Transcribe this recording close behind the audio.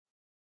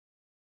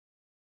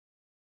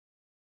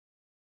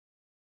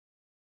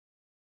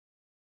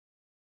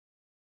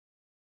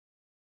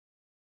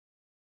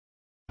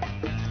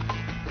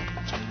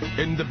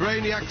In the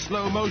Brainiac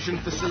slow-motion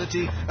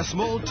facility, a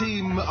small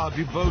team are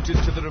devoted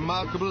to the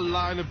remarkable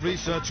line of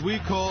research we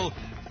call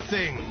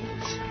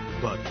things,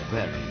 but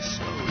very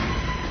slowly.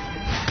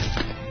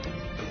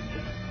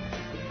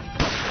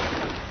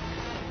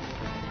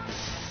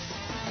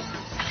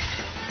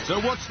 So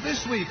what's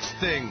this week's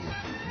thing,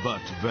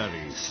 but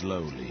very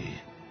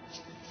slowly?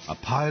 A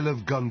pile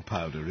of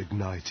gunpowder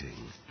igniting.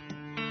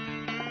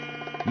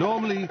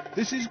 Normally,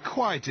 this is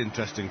quite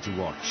interesting to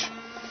watch.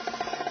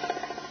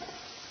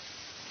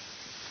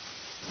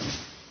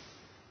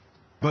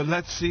 But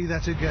let's see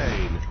that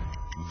again,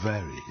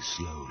 very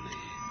slowly.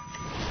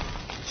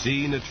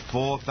 Seen at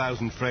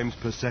 4,000 frames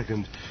per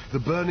second, the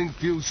burning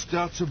fuse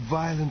starts a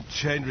violent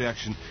chain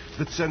reaction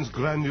that sends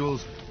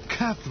granules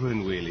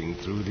Catherine-wheeling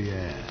through the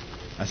air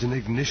as an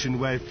ignition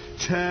wave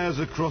tears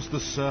across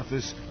the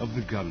surface of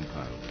the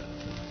gunpowder.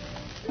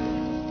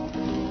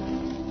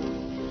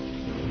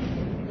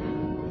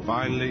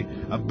 Finally,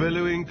 a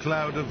billowing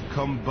cloud of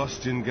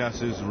combustion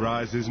gases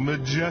rises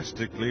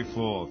majestically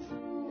forth.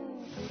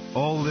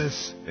 All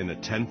this in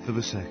 1/10 of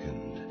a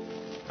second.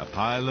 A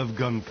pile of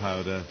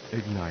gunpowder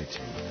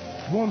igniting.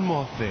 One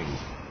more thing,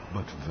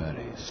 but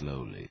very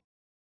slowly.